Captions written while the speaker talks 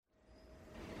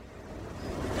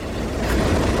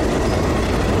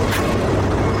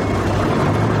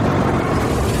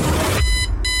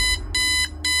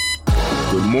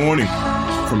morning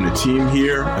from the team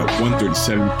here at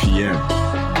 1:37 p.m.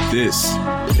 This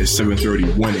is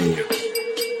 7:31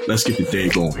 a.m. Let's get the day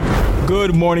going.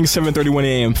 Good morning, 7:31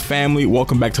 a.m. family.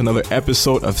 Welcome back to another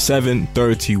episode of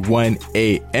 7:31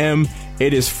 a.m.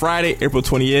 It is Friday, April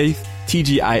 28th.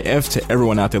 TGIF to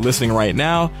everyone out there listening right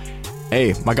now.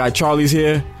 Hey, my guy Charlie's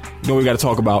here. You know what we got to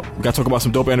talk about? We got to talk about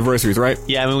some dope anniversaries, right?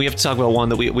 Yeah, I mean, we have to talk about one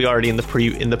that we already in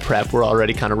the prep, we're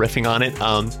already kind of riffing on it.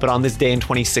 But on this day in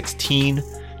 2016,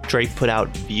 Drake put out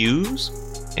Views,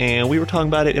 and we were talking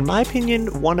about it. In my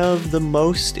opinion, one of the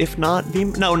most, if not the,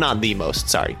 no, not the most,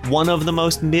 sorry, one of the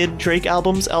most mid Drake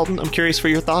albums. Elton, I'm curious for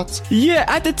your thoughts. Yeah,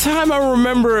 at the time, I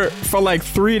remember for like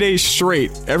 3 days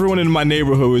straight, everyone in my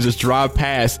neighborhood would just drive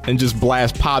past and just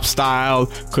blast Pop Style,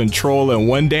 Control, and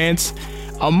One Dance.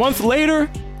 A month later,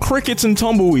 Crickets and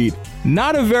Tumbleweed.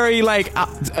 Not a very like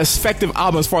effective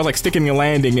album as far as like sticking and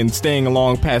landing and staying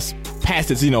along past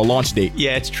its launch date.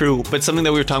 Yeah, it's true. But something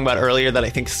that we were talking about earlier that I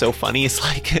think is so funny is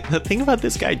like the thing about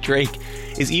this guy Drake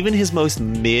is even his most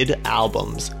mid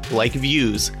albums like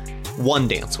Views, One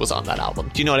Dance was on that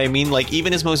album. Do you know what I mean? Like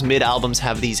even his most mid albums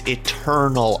have these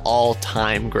eternal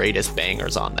all-time greatest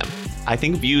bangers on them. I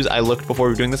think Views, I looked before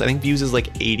we were doing this, I think Views is like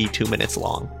 82 minutes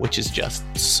long, which is just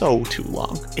so too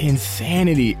long.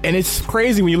 Insanity. And it's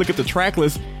crazy when you look at the track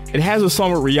list. It has a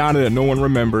song with Rihanna that no one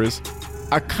remembers,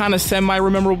 a kind of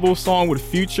semi-rememberable song with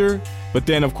Future, but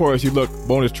then of course you look,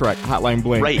 bonus track, Hotline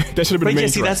Bling. Right. That should have been the main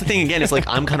See, track. that's the thing again, it's like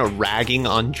I'm kind of ragging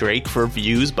on Drake for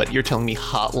Views, but you're telling me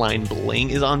Hotline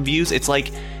Bling is on Views? It's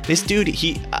like, this dude,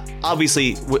 he,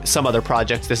 obviously some other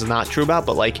projects this is not true about,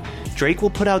 but like Drake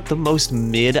will put out the most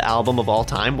mid album of all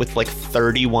time with like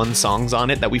 31 songs on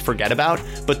it that we forget about,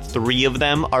 but 3 of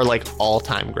them are like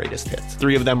all-time greatest hits.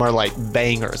 3 of them are like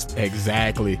bangers.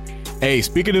 Exactly. Hey,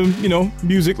 speaking of,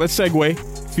 music, let's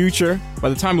segue. Future, by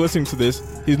the time you're listening to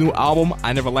this, his new album,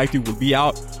 I Never Liked You, will be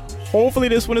out. Hopefully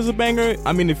this one is a banger.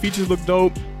 I mean, the features look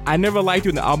dope. I Never Liked You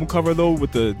in the album cover, though,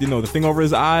 with the, the thing over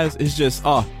his eyes. It's just,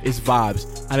 it's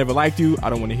vibes. I Never Liked You. I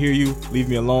Don't Want to Hear You. Leave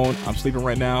Me Alone. I'm sleeping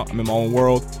right now. I'm in my own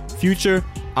world. Future,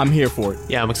 I'm here for it.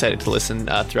 Yeah, I'm excited to listen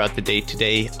throughout the day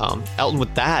today. Elton,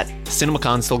 with that,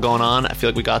 CinemaCon's still going on. I feel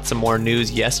like we got some more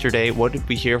news yesterday. What did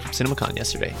we hear from CinemaCon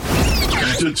yesterday?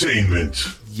 Entertainment.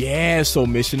 Yeah, so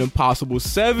Mission Impossible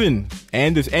 7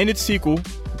 and its sequel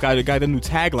got a new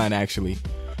tagline, actually.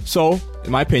 So,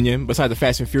 in my opinion, besides the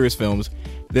Fast and Furious films,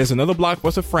 there's another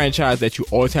blockbuster franchise that you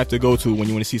always have to go to when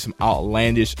you want to see some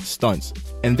outlandish stunts.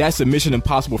 And that's the Mission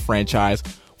Impossible franchise,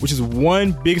 which is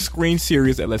one big screen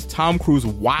series that lets Tom Cruise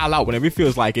wild out whenever he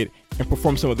feels like it and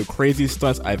perform some of the craziest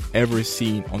stunts I've ever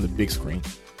seen on the big screen.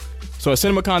 So at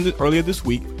CinemaCon earlier this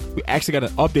week, we actually got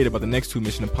an update about the next 2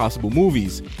 Mission Impossible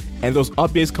movies, and those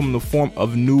updates come in the form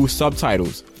of new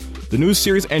subtitles. The new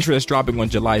series entry that's dropping on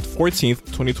July 14th,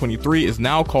 2023 is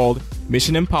now called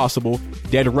Mission Impossible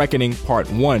Dead Reckoning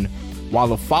Part 1, while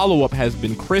the follow-up has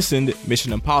been christened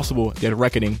Mission Impossible Dead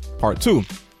Reckoning Part 2.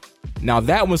 Now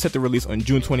that one's set to release on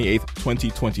June 28th,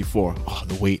 2024. Oh,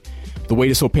 the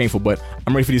wait is so painful, but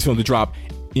I'm ready for these films to drop.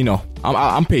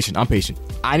 I'm patient.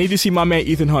 I need to see my man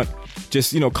Ethan Hunt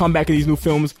just, come back in these new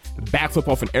films, backflip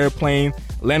off an airplane,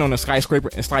 land on a skyscraper,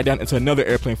 and slide down into another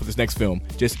airplane for this next film.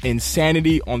 Just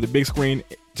insanity on the big screen,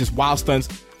 just wild stunts.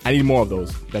 I need more of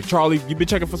those. Like, Charlie, you been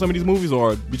checking for some of these movies,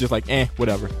 or you just like,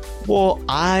 whatever? Well,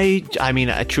 I mean,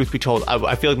 truth be told,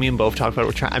 I feel like me and Bo talked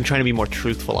about it. I'm trying to be more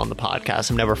truthful on the podcast.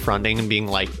 I'm never fronting and being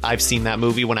like, I've seen that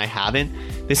movie when I haven't.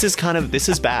 This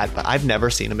is bad, but I've never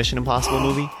seen a Mission Impossible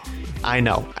movie. I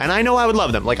know. And I know I would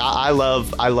love them. Like, I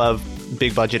love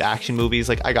big budget action movies.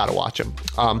 Like, I gotta watch them.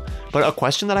 But a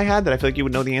question that I had that I feel like you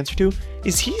would know the answer to,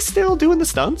 is he still doing the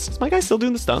stunts? Is my guy still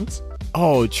doing the stunts?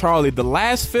 Oh, Charlie, the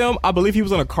last film, I believe he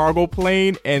was on a cargo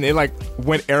plane and it like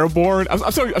went airborne.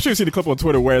 I'm sure you've seen the clip on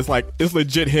Twitter where it's like, it's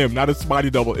legit him, not his body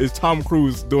double. It's Tom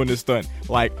Cruise doing this stunt.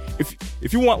 Like,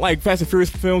 if you want like Fast and Furious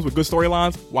films with good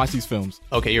storylines, watch these films.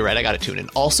 Okay, you're right. I gotta tune in.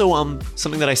 Also,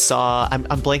 something that I saw, I'm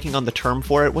blanking on the term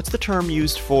for it. What's the term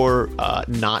used for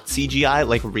not CGI,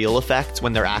 like real effects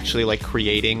when they're actually like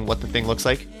creating what the thing looks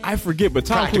like? I forget, but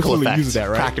Tom Cruise really uses that,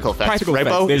 right? Practical effects. Practical right,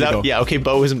 effects. Bo? There you go. Yeah, okay,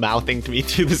 Bo was mouthing to me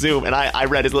through the Zoom, and I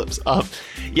read his lips.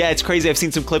 Yeah, it's crazy. I've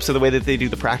seen some clips of the way that they do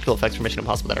the practical effects for Mission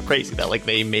Impossible that are crazy. That like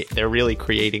they're really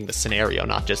creating the scenario,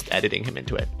 not just editing him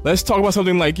into it. Let's talk about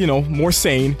something like, more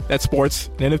sane. That's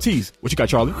sports and NFTs. What you got,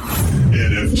 Charlie?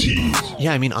 NFT NFTs.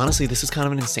 Yeah, I mean, honestly, this is kind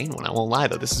of an insane one. I won't lie,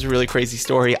 though. This is a really crazy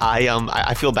story.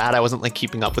 I feel bad. I wasn't like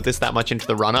keeping up with this that much into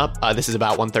the run up. This is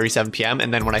about 1:37 p.m.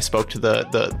 And then when I spoke to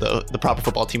the Proper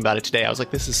Football team about it today, I was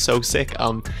like, this is so sick.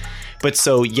 But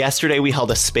so yesterday we held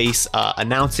a space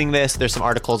announcing this. There's some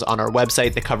articles on our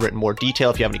website that cover it in more detail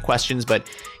if you have any questions. But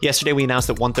yesterday we announced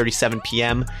that 1:37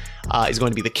 p.m. Is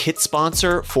going to be the kit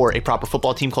sponsor for a Proper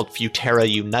Football team called Futera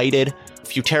United.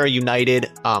 Futera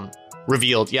United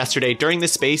revealed yesterday during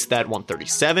this space that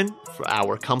 137,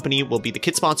 our company, will be the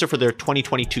kit sponsor for their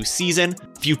 2022 season.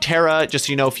 Futera, just so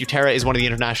you know, Futera is one of the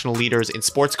international leaders in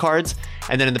sports cards.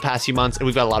 And then in the past few months, and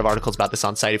we've got a lot of articles about this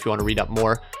on site if you want to read up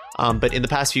more. But in the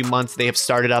past few months, they have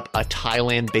started up a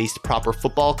Thailand-based Proper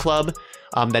Football club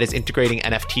that is integrating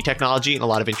NFT technology in a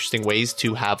lot of interesting ways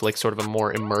to have like sort of a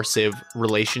more immersive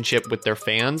relationship with their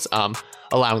fans,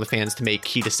 allowing the fans to make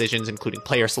key decisions, including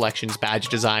player selections, badge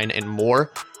design, and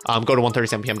more. Go to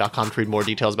 137pm.com to read more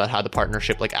details about how the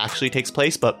partnership like actually takes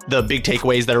place. But the big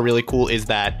takeaways that are really cool is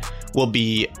that we'll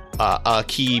be a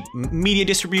key media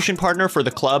distribution partner for the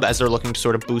club as they're looking to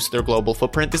sort of boost their global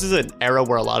footprint. This is an era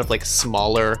where a lot of like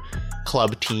smaller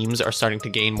club teams are starting to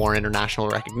gain more international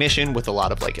recognition, with a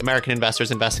lot of like American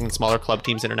investors investing in smaller club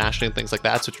teams internationally and things like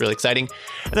that. So it's really exciting.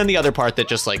 And then the other part that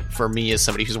just like for me as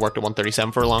somebody who's worked at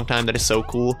 137 for a long time that is so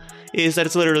cool is that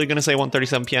it's literally going to say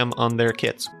 1:37 p.m. on their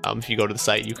kits. If you go to the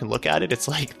site, you can look at it. It's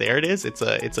like, there it is. It's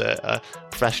a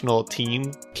professional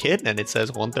team kit, and it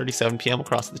says 1:37 p.m.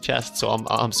 across the chest. So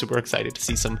I'm super excited to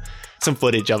see some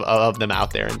footage of them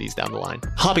out there and these down the line.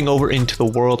 Hopping over into the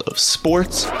world of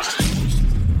sports.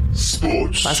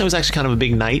 Last night was actually kind of a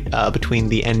big night between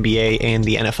the NBA and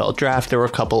the NFL draft. There were a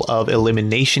couple of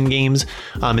elimination games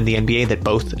in the NBA that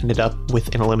both ended up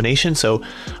with an elimination. So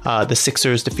the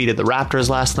Sixers defeated the Raptors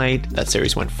last night. That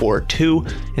series went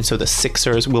 4-2. And so the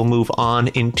Sixers will move on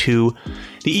into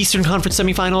the Eastern Conference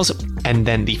semifinals. And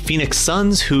then the Phoenix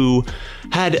Suns, who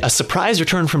had a surprise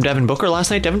return from Devin Booker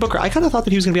last night. Devin Booker, I kind of thought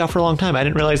that he was going to be out for a long time. I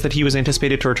didn't realize that he was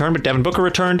anticipated to return, but Devin Booker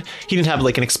returned. He didn't have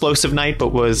like an explosive night, but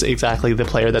was exactly the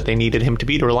player that they needed him to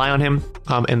be to rely on him.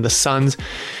 And the Suns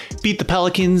beat the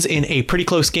Pelicans in a pretty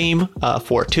close game,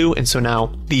 4-2. And so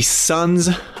now the Suns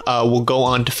will go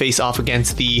on to face off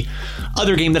against the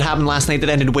other game that happened last night that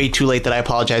ended way too late that I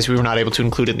apologize we were not able to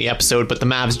include in the episode, but the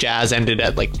Mavs Jazz ended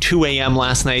at like 2 a.m.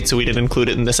 last night, so we didn't include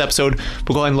it in this episode.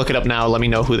 But go ahead and look it up now. Let me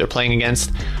know who they're playing against.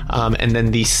 And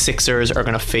then the Sixers are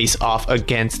going to face off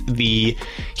against the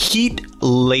Heat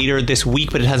later this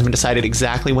week, but it hasn't been decided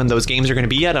exactly when those games are going to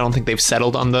be yet. I don't think they've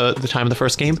settled on the time of the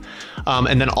first game.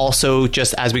 And then also,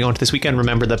 just as we go into this weekend,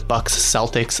 remember that Bucks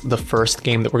Celtics, the first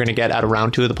game that we're going to get out of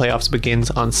round 2 of the playoffs,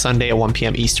 begins on Sunday at 1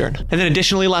 p.m. Eastern. And then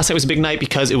additionally, last night was a big night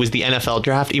because it was the NFL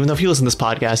draft. Even though if you listen to this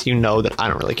podcast, you know that I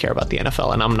don't really care about the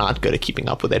NFL and I'm not good at keeping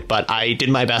up with it, but I did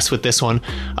my best with this one.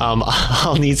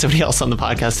 I'll need somebody else on the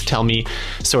podcast to tell me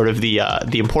sort of the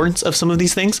importance of some of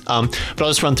these things. But I'll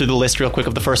just run through the list real quick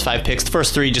of the first 5 picks. The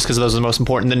first 3, just because those are the most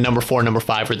important. Then number 4, number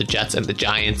 5 were the Jets and the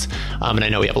Giants. And I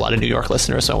know we have a lot of New York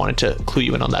listeners, so I wanted to clue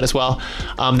you in on that as well.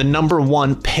 The number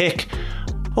 1 pick.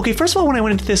 Okay, first of all, when I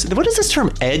went into this, what is this term,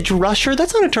 edge rusher?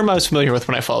 That's not a term I was familiar with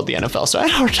when I followed the NFL, so I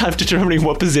had a hard time determining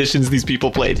what positions these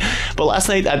people played. But last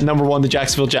night at number 1, the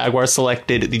Jacksonville Jaguars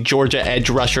selected the Georgia edge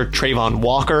rusher Travon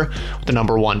Walker with the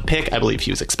number 1 pick. I believe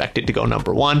he was expected to go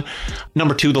number 1.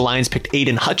 Number 2, the Lions picked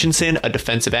Aiden Hutchinson, a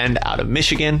defensive end out of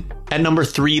Michigan. At number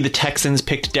 3, the Texans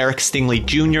picked Derek Stingley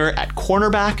Jr. at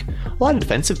cornerback. A lot of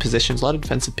defensive positions, a lot of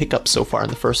defensive pickups so far in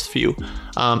the first few.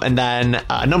 And then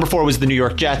number 4 was the New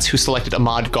York Jets, who selected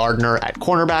Ahmad Gardner at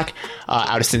cornerback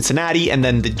out of Cincinnati. And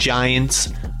then the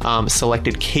Giants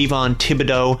selected Kayvon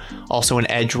Thibodeau, also an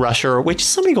edge rusher, which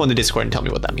somebody go in the Discord and tell me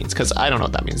what that means, because I don't know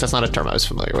what that means. That's not a term I was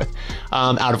familiar with,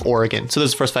 out of Oregon. So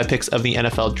those are the first 5 picks of the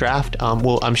NFL draft.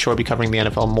 I'm sure be covering the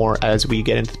NFL more as we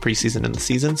get into the preseason and the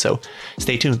season, so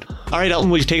stay tuned. All right, Elton,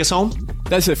 will you take us home?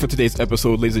 That's it for today's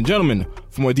episode, ladies and gentlemen.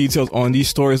 For more details on these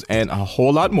stories and a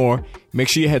whole lot more, make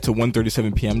sure you head to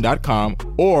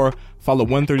 137pm.com or follow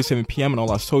 137pm on all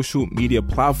our social media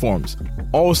platforms.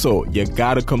 Also, you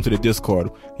gotta come to the Discord.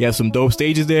 We have some dope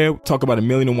stages there, talk about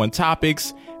 1,000,001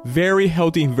 topics, very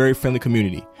healthy and very friendly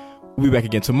community. We'll be back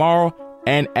again tomorrow,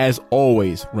 and as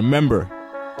always, remember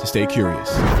to stay curious.